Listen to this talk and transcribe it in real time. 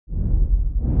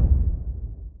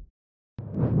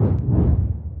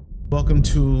Welcome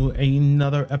to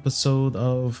another episode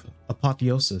of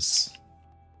Apotheosis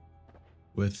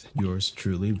with yours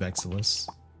truly, Vexilus.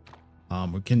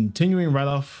 We're continuing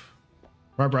right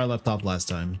where I left off last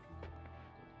time.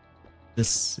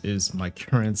 This is my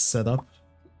current setup.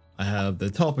 I have the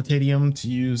teleportatium to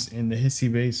use in the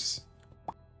hissy base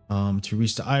to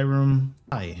reach the eye room.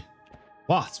 Hi,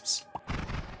 wasps.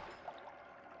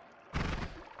 And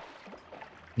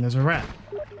there's a rat.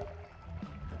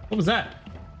 What was that?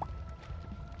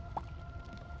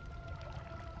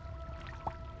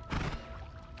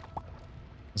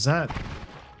 Was that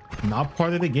not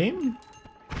part of the game?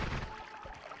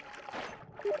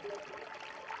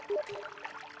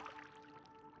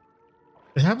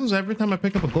 It happens every time I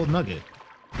pick up a gold nugget.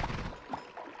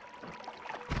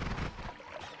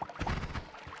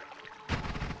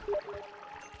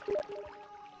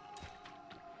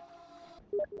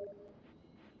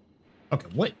 Okay,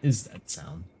 what is that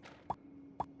sound?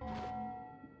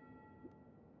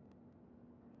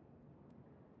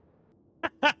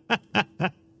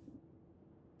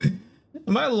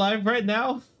 Am I live right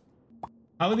now?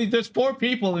 I believe there's 4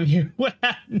 people in here. What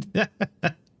happened?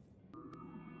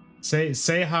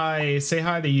 say hi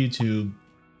to YouTube.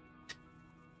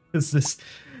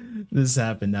 This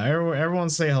happened now. Everyone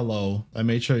say hello. I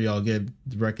made sure y'all get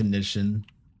recognition.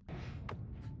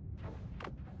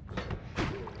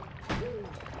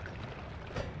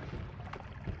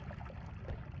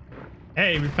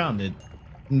 Hey, we found it.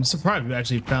 I'm surprised we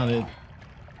actually found it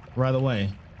right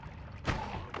away.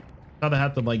 Thought I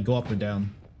had to like go up or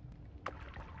down.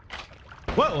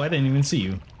 Whoa, I didn't even see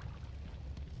you.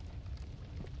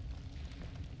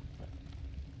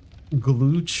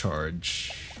 Glue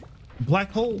charge. Black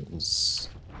holes.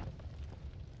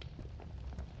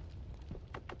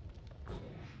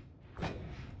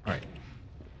 Alright.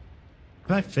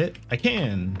 Can I fit? I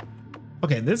can.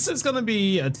 Okay, this is gonna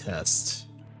be a test.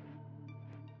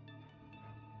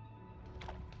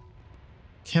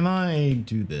 Can I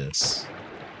do this?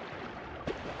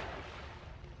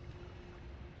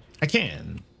 I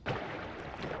can.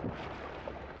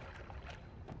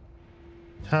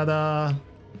 Ta-da!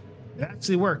 It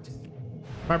actually worked.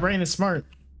 My brain is smart.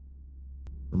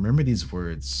 Remember these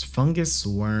words: fungus,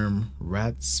 worm,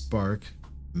 rat, spark,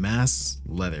 mass,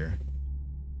 leather.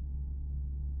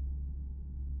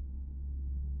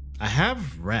 I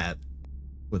have rat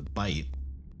with bite.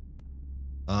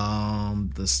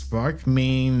 The spark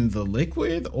mean the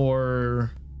liquid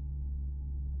or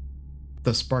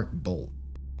the spark bolt?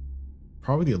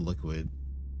 Probably a liquid.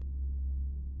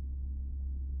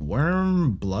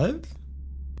 Worm, blood,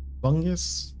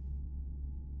 fungus.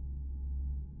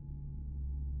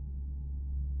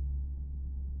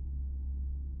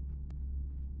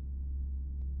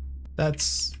 That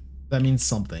means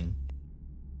something.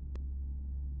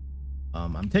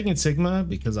 I'm taking Sigma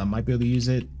because I might be able to use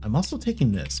it. I'm also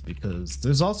taking this because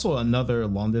there's also another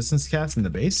long distance cast in the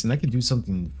base and I could do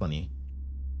something funny.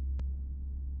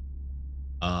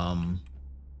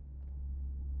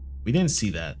 We didn't see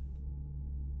that.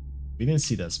 We didn't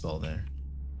see that spell there.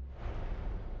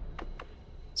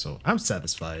 So I'm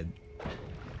satisfied.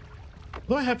 What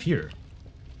do I have here?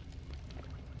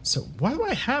 So why do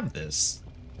I have this?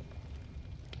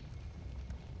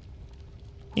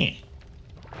 Yeah.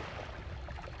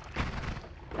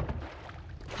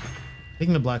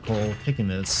 Taking the black hole, taking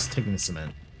this, taking the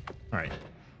cement. All right.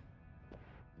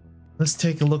 Let's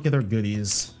take a look at our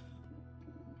goodies.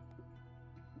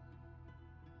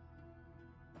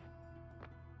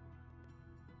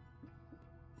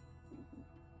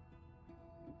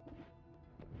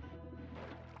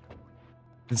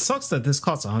 It sucks that this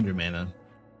costs 100 mana.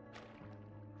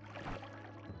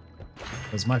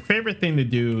 Because my favorite thing to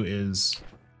do is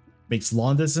makes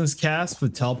long distance casts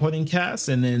with teleporting casts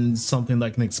and then something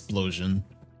like an explosion.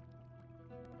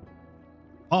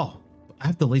 Oh, I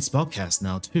have delayed spell cast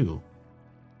now too.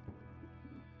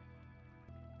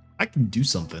 I can do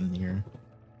something here.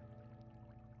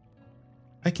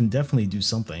 I can definitely do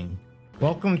something.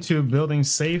 Welcome to building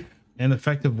safe and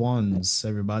effective wands,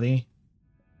 everybody.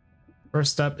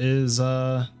 First step is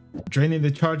draining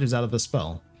the charges out of a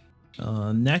spell.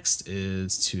 Next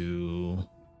is to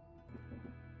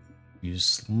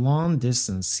use long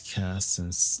distance cast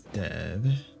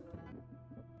instead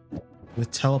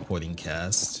with teleporting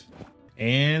cast.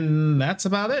 And that's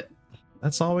about it.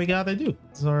 That's all we gotta do.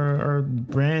 This is our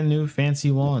brand new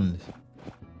fancy wand.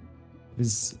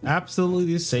 It's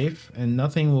absolutely safe and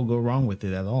nothing will go wrong with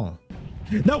it at all.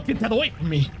 No, get that away from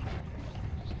me!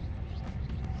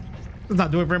 It's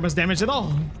not doing very much damage at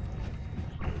all.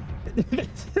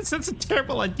 It's a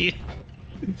terrible idea.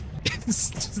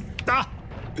 Stop.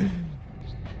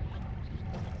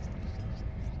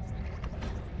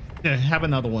 Yeah, have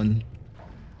another one.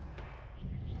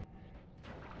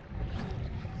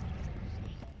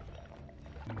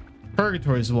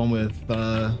 Purgatory is the one with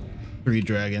 3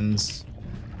 dragons.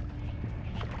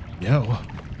 Yo.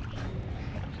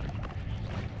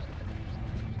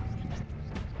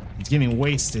 He's getting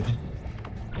wasted.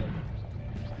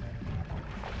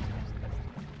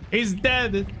 He's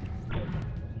dead.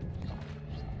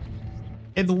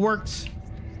 It worked.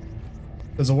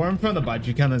 Does a worm from the bite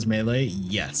you count as melee?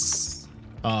 Yes.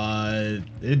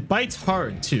 It bites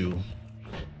hard too.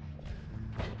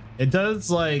 It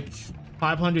does like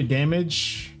 500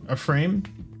 damage a frame.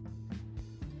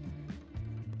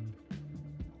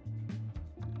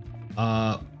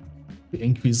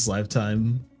 Increased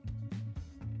lifetime.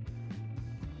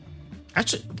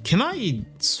 Actually, can I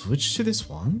switch to this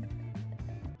one?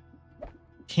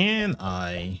 Can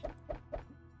I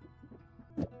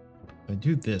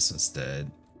do this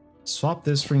instead? Swap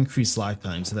this for increased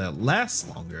lifetime so that it lasts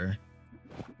longer,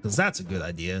 because that's a good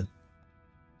idea.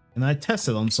 And I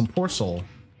tested on some poor soul.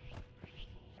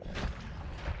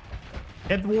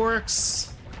 It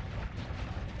works.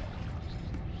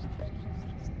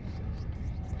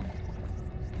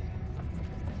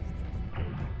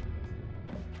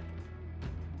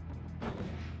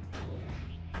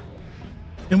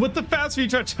 And with the fast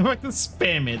recharge, I'm like to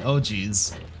spam it. Oh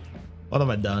geez, what have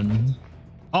I done?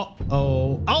 Oh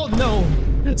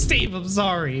no, Steve, I'm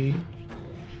sorry.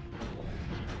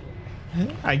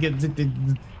 I get the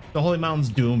Holy Mountain's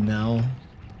doomed now.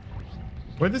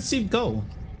 Where did Steve go?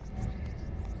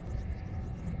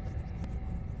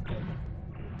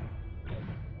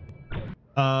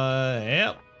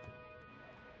 Yep.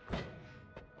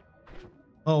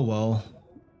 Oh well,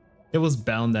 it was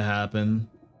bound to happen.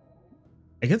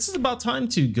 I guess it's about time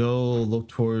to go look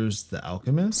towards the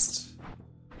alchemist.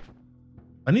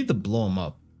 I need to blow him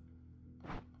up.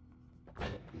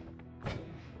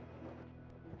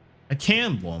 I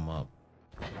can blow him up.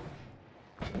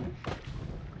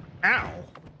 Ow.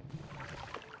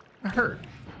 I hurt.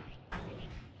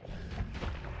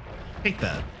 Take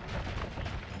that.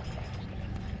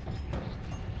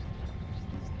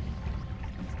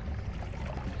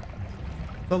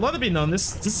 So let it be known,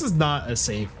 this is not a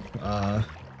safe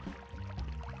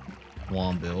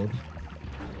wand build.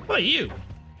 What about you?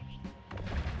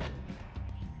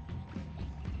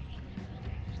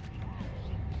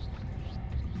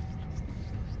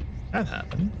 That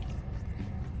happened.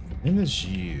 Name is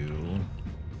you.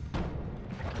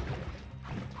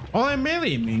 Oh, I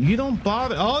melee mean you don't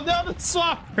bother. Oh no, the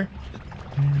swapper.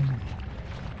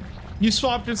 You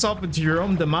swapped yourself into your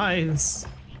own demise.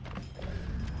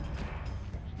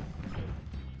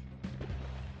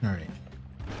 Alright.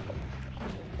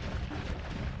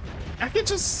 I can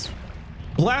just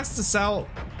blast this out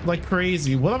like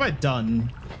crazy. What have I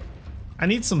done? I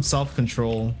need some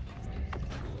self-control.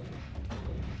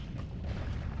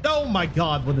 Oh my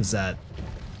god, what is that?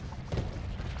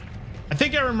 I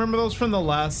think I remember those from the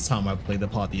last time I played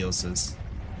Apotheosis.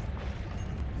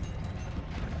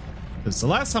 Because the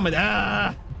last time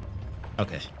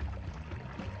okay.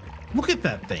 Look at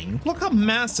that thing. Look how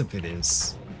massive it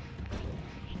is.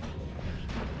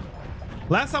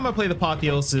 Last time I played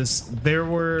Apotheosis,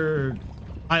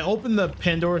 I opened the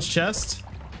Pandora's chest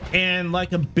and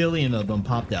like 1 billion of them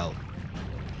popped out.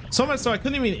 So much so I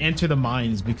couldn't even enter the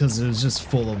mines because it was just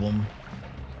full of them.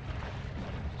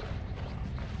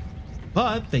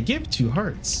 But they give 2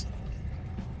 hearts.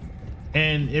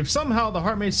 And if somehow the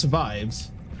heart mage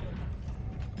survives,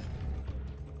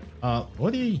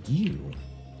 what are you?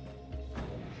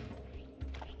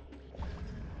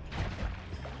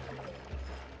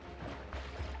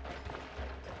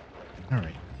 All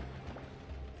right.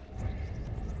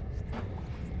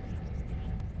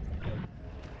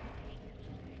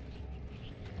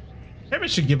 Maybe I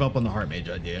should give up on the heart mage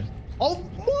idea. Oh,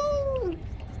 whoa!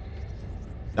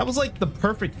 That was like the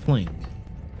perfect fling.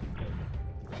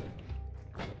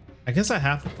 I guess I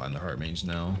have to find the heart mage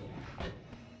now.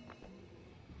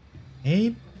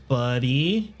 Hey,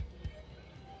 buddy.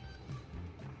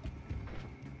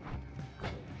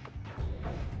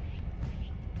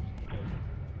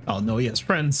 Oh no, he has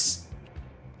friends.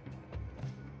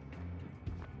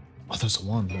 Oh, there's a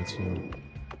wand there too.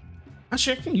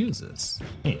 Actually, I can use this.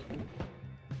 Hey.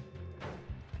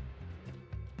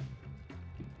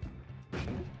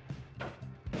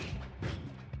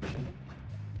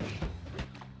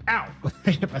 Ow!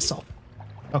 I hit myself.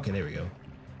 Okay, there we go.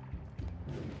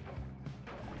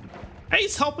 Hey,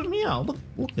 he's helping me out.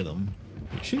 Look at him.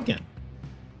 Shoot again.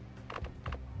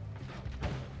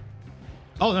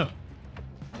 Oh no.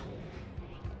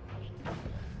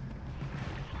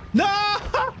 No!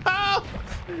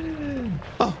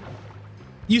 Oh,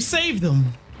 You saved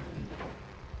them.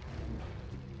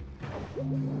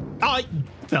 I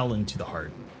fell into the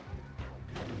heart.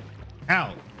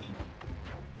 Ow.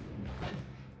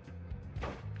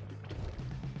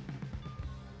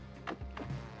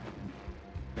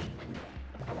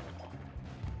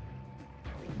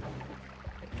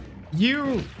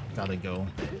 You gotta go.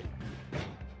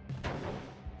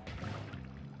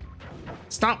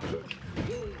 Stop.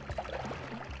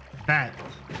 That.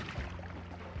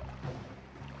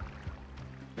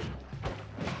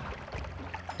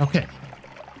 Okay.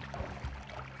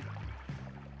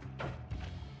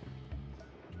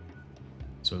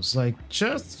 So it's like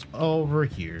just over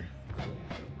here.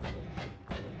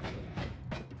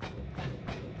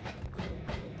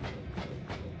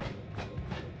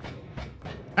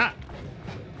 Ah!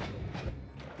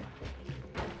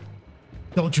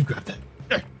 Don't you grab that.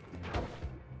 There.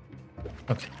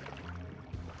 Okay.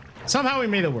 Somehow we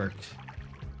made it work.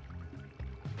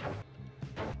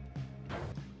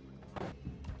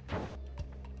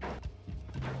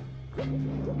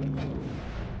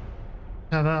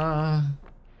 Ta-da!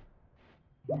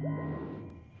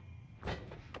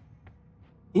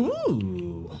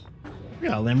 Ooh! We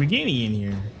got a Lamborghini in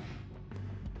here.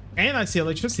 And I see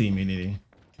electricity immunity.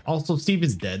 Also, Steve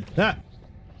is dead. Ah.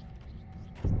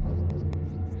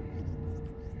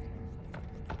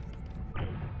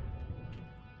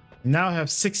 Now I have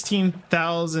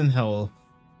 16,000 health.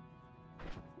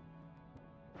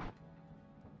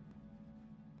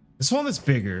 This one is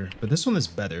bigger, but this one is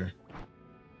better.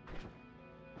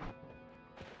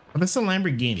 Oh, this is a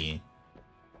Lamborghini.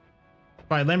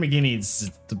 By Lamborghini,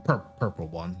 it's the purple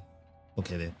one.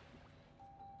 Look at it.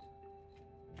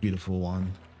 Beautiful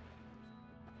one.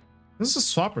 This is a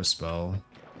swapper spell.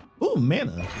 Ooh,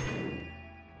 mana.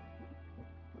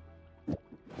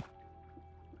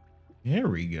 There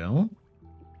we go.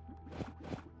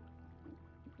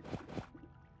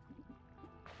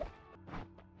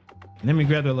 And then we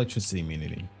grab the electricity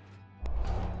immunity.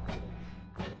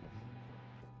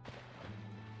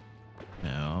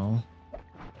 Now,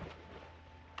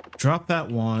 drop that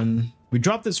one. We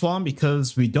dropped this one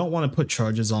because we don't want to put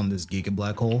charges on this Giga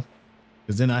Black Hole,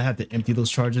 because then I have to empty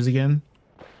those charges again.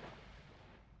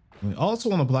 And we also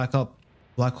want to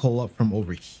black hole up from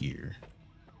over here.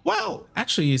 Well,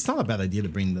 actually, it's not a bad idea to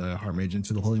bring the Heart Mage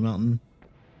into the Holy Mountain.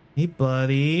 Hey,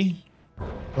 buddy.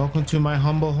 Welcome to my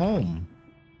humble home.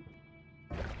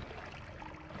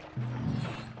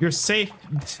 You're safe.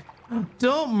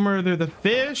 Don't murder the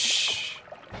fish.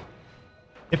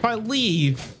 If I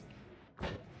leave,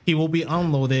 he will be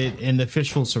unloaded and the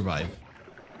fish will survive.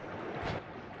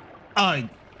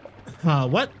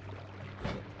 What?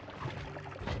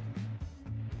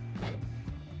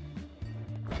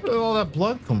 Where did all that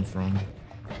blood come from?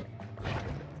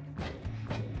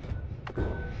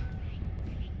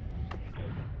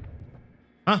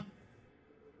 Huh?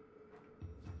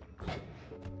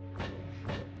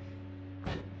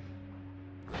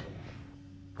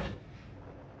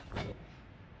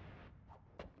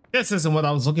 This isn't what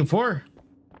I was looking for.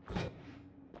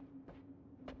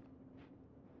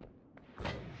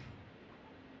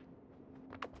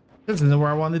 This isn't where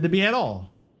I wanted to be at all.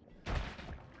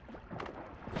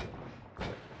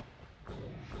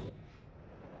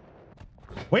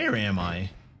 Where am I?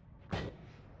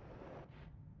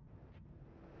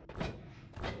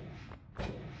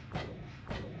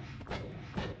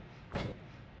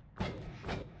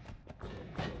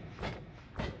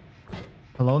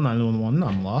 Hello, 911,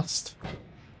 I'm lost.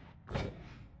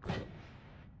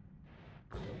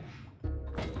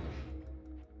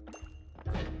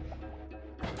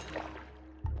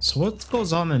 So what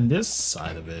goes on in this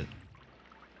side of it?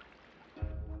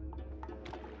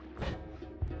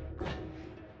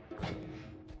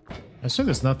 I assume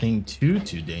there's nothing too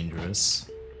dangerous.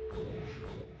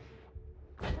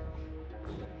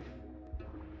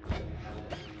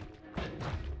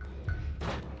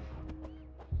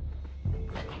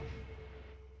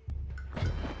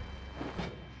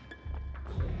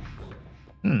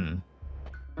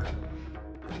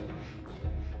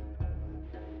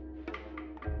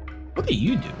 What do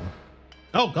you do?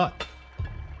 Oh God.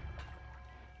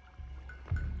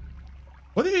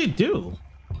 What did he do?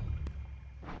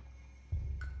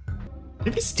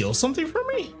 Did he steal something from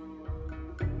me?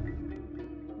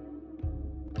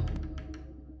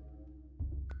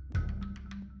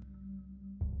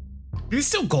 Did he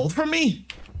steal gold from me?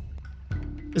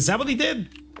 Is that what he did?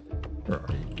 Or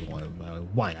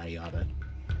why I oughta?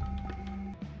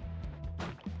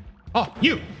 Oh,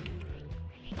 you!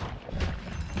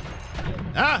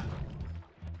 Ah!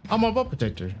 I'm a boat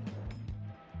protector.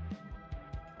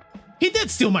 He did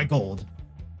steal my gold.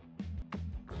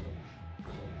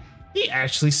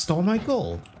 actually stole my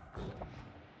gold.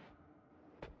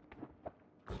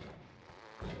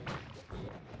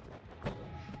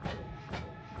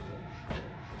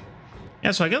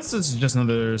 Yeah, so I guess this is just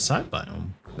another side biome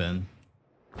then.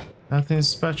 Nothing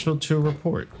special to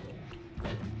report.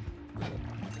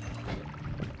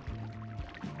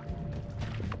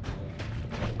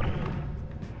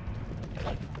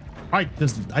 I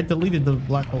deleted the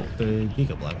black hole, the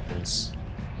giga black holes.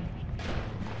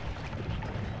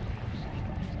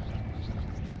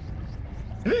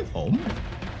 Are they home?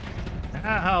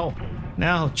 Ow!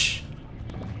 Ouch!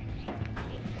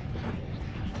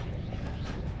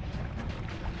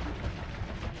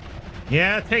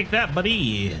 Yeah, take that,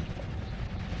 buddy.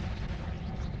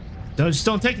 Just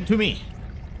don't take it to me.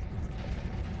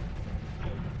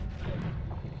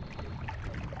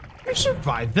 You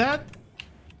survived that?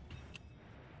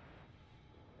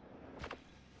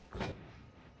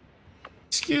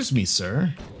 Excuse me,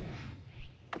 sir.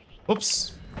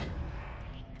 Oops.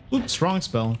 Oops, wrong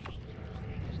spell.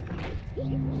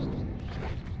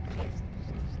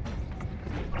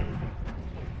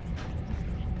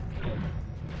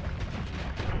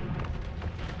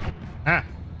 Ah.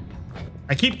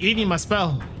 I keep eating my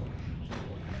spell.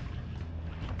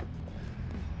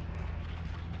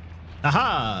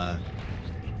 Aha!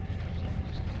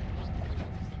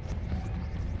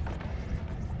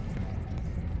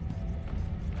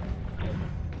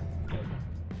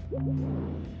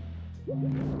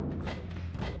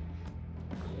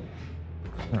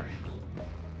 All right.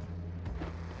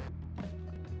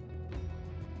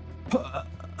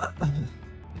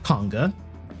 Conga.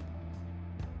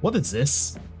 What is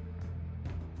this?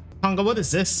 Conga, what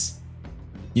is this?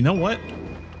 You know what?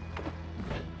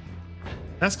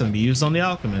 That's gonna be used on the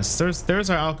alchemist. There's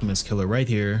our alchemist killer right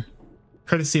here.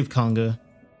 Courtesy of Conga.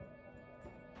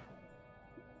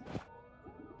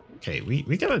 Okay,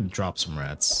 we gotta drop some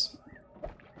rats.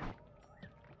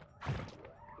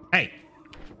 Hey!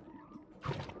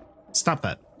 Stop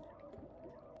that.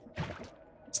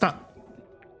 Stop.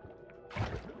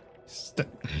 Stop.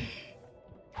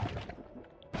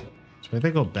 So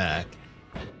they go back.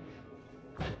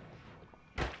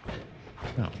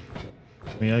 No.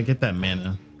 We gotta get that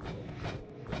mana.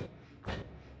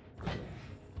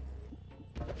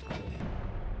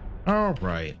 All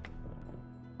right.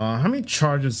 How many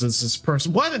charges does this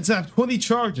person? Why does it have 20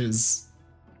 charges?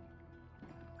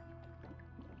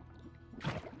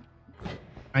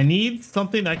 I need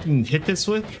something I can hit this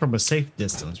with from a safe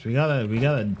distance. We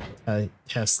gotta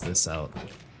test this out.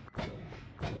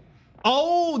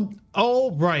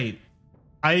 Oh, right.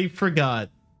 I forgot.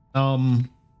 I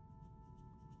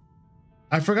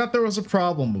forgot there was a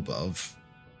problem above.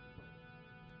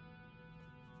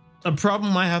 A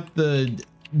problem I have to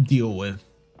deal with.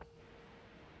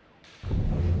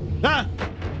 Ah!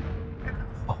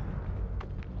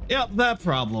 Yep, that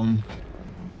problem.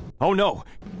 Oh no!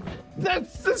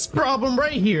 That's this problem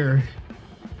right here.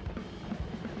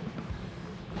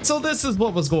 So this is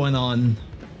what was going on.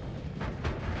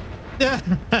 Yep,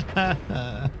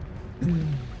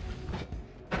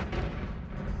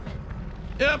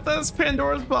 that's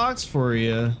Pandora's box for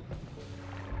you.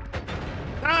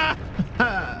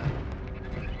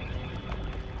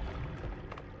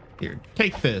 Here,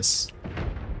 take this.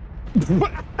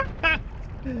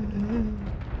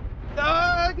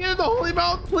 Get the holy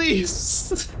mount,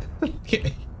 please.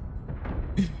 Okay.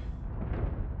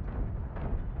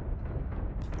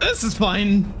 This is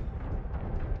fine.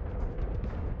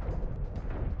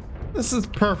 This is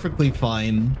perfectly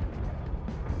fine.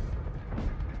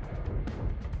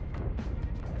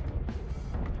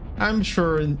 I'm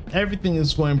sure everything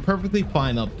is going perfectly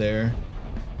fine up there.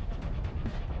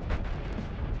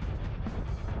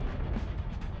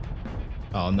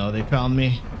 Oh no, they found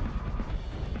me.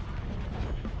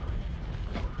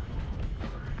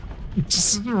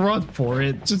 Just run for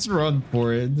it. Just run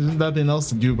for it. There's nothing else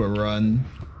to do but run.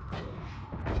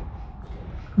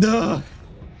 Duh.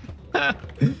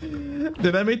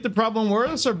 Did I make the problem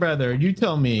worse or better? You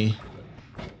tell me.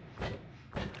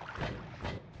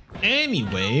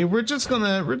 Anyway, we're just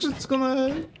gonna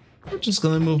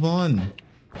move on.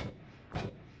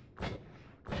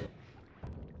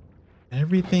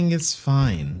 Everything is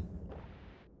fine.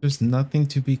 There's nothing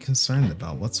to be concerned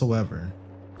about whatsoever.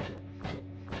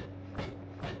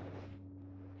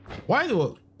 Why do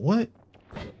it? What?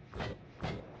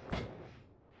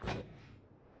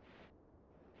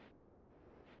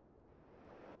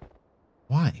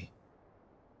 Why?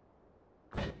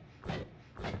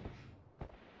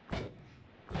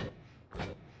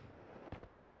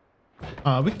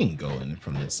 We can go in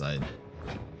from this side.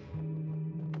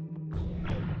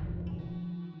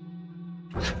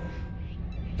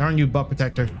 Darn you, butt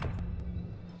protector.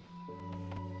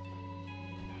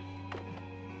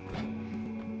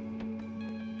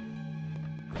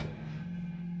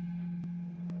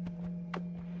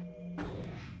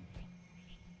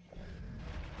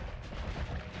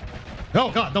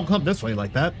 Oh god, don't come this way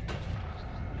like that.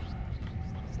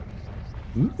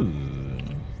 Ooh.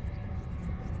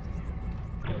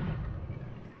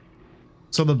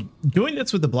 So doing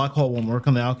this with the black hole won't work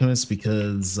on the alchemist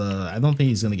because I don't think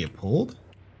he's gonna get pulled.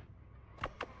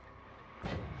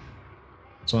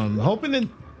 So I'm hoping that.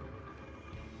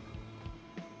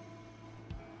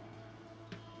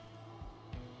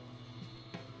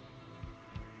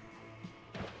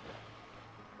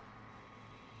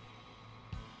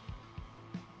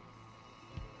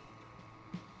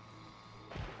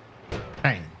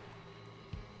 Bang.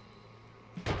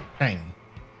 Bang.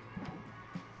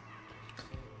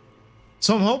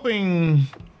 So I'm hoping.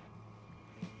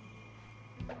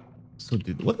 So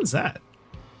dude, what is that?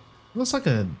 It looks like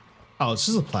a. Oh, it's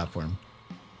just a platform.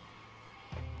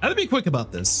 I have to be quick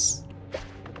about this.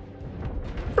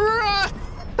 Run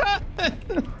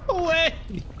away.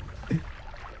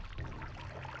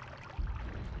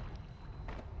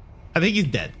 I think he's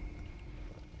dead.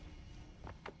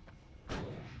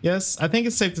 Yes, I think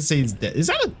it's safe to say he's dead. Is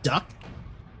that a duck?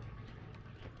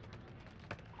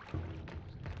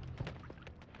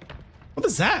 What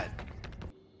is that?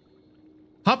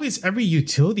 Copies every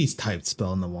utilities type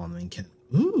spell in the wand and can.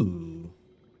 Ooh.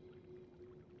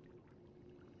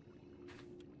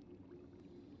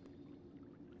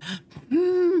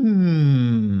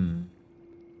 Hmm.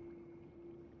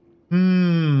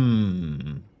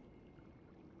 Hmm.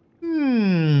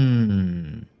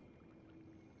 Hmm.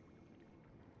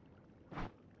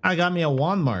 I got me a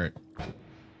wand mart.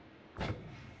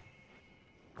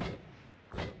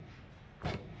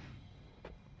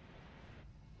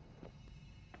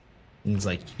 He's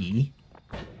like he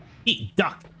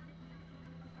duck.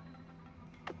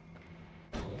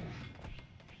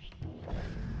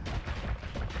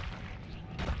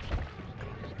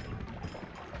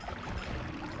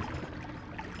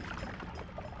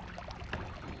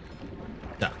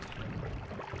 Duck.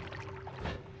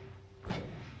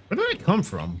 Where did I come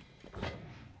from?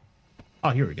 Oh,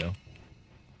 here we go.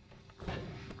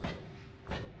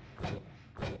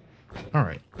 All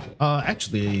right.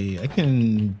 Actually, I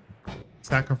can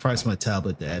sacrifice my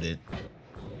tablet to edit.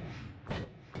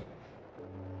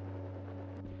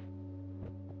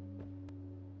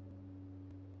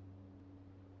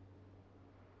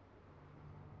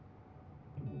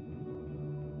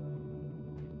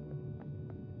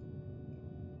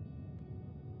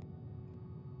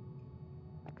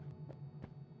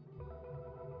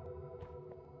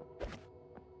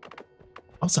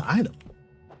 What's the item?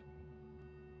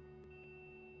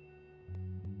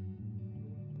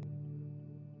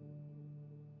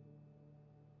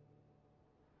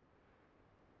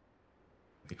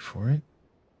 Wait for it.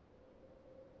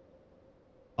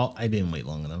 Oh, I didn't wait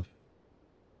long enough.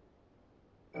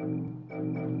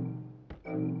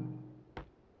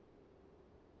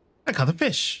 I caught the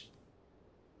fish.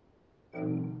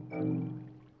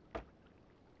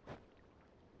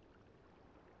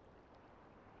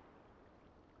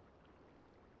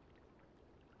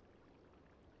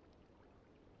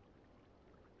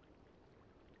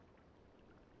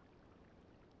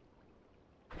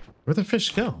 Where'd the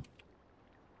fish go?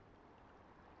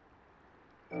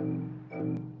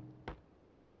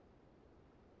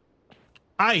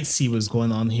 I see what's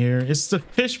going on here. It's the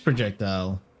fish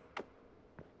projectile.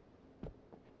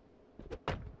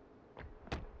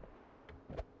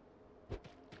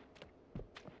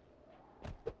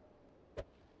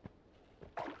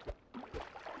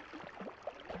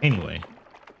 Anyway,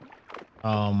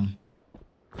 I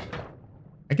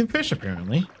can fish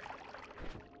apparently.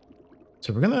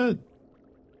 So we're gonna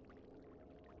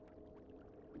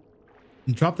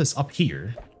drop this up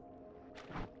here.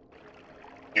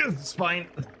 Yeah, this is fine.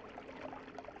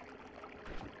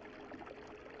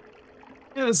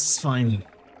 Yeah, this is fine.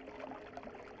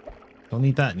 Don't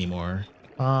need that anymore.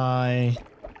 Bye.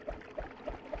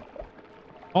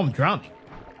 Oh, I'm drowning.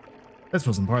 This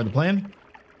wasn't part of the plan.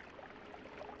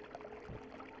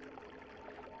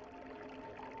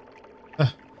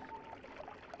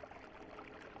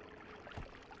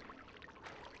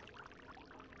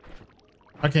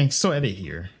 Okay, so edit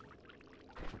here.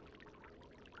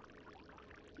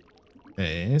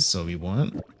 Okay, so we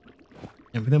want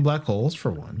infinite black holes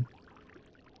for one.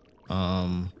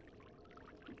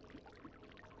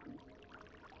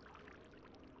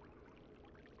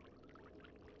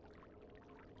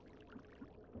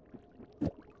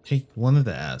 Take one of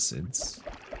the acids.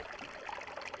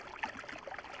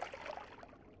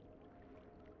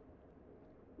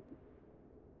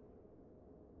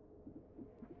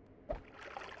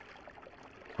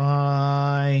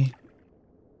 Bye.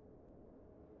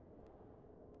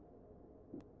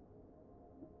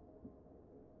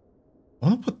 I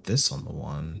want to put this on the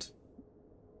wand.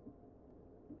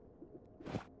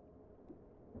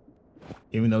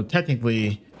 Even though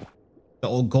technically the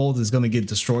old gold is going to get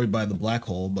destroyed by the black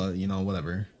hole, but you know,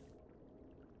 whatever.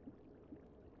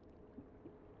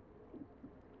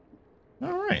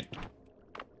 All right.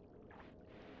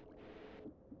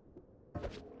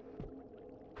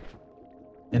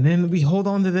 And then we hold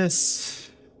on to this.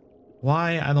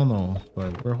 Why? I don't know,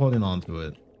 but we're holding on to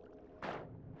it.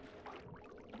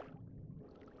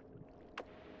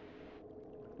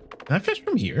 Can I fish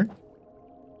from here?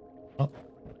 Oh.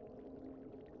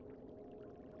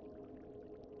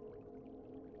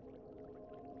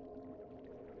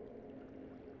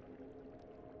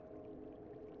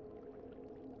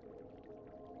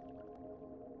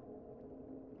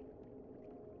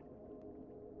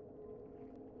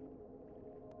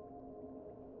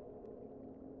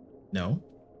 No.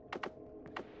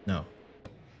 No.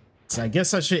 So I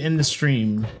guess I should end the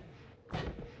stream.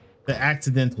 The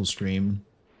accidental stream.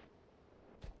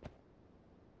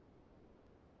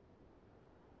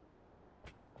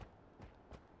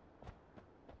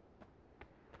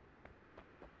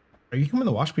 Are you coming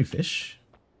to watch me fish?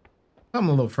 Come,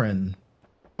 little friend.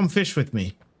 Come fish with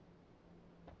me.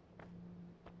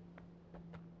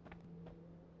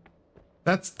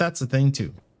 That's a thing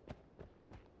too.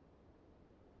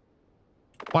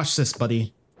 Watch this,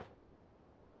 buddy.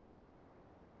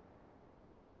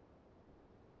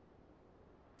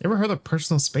 Ever heard of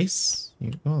personal space?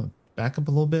 You go back up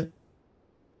a little bit.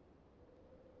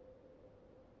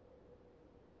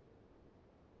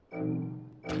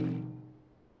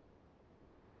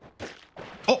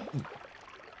 Oh,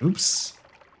 oops.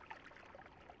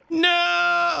 No,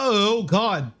 oh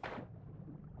God.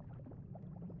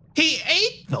 He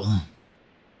ate them.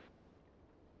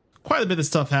 Quite a bit of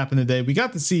stuff happened today. We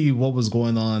got to see what was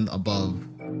going on above.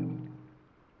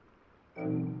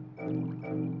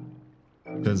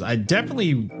 Because I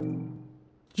definitely,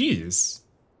 jeez,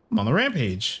 I'm on the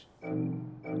rampage.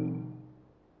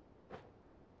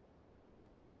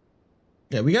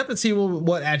 Yeah, we got to see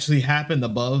what actually happened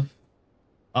above.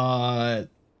 The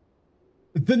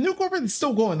nuke orbit is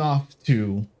still going off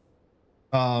too.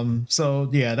 So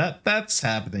yeah, that's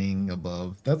happening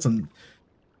above.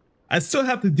 I still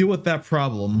have to deal with that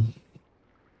problem.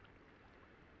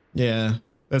 Yeah,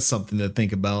 that's something to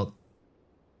think about.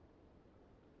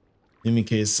 In any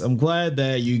case, I'm glad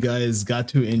that you guys got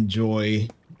to enjoy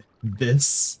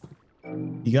this.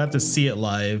 You got to see it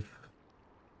live.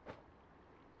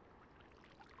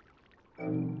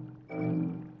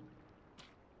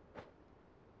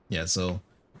 Yeah, so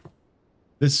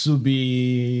this will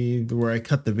be where I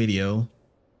cut the video.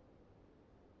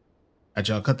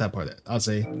 Actually, I'll cut that part out. I'll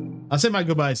say my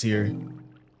goodbyes here,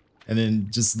 and then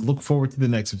just look forward to the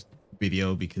next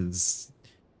video because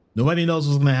nobody knows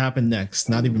what's gonna happen next.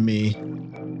 Not even me.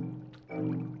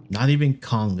 Not even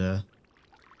Conga.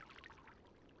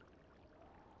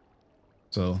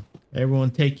 So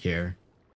everyone take care.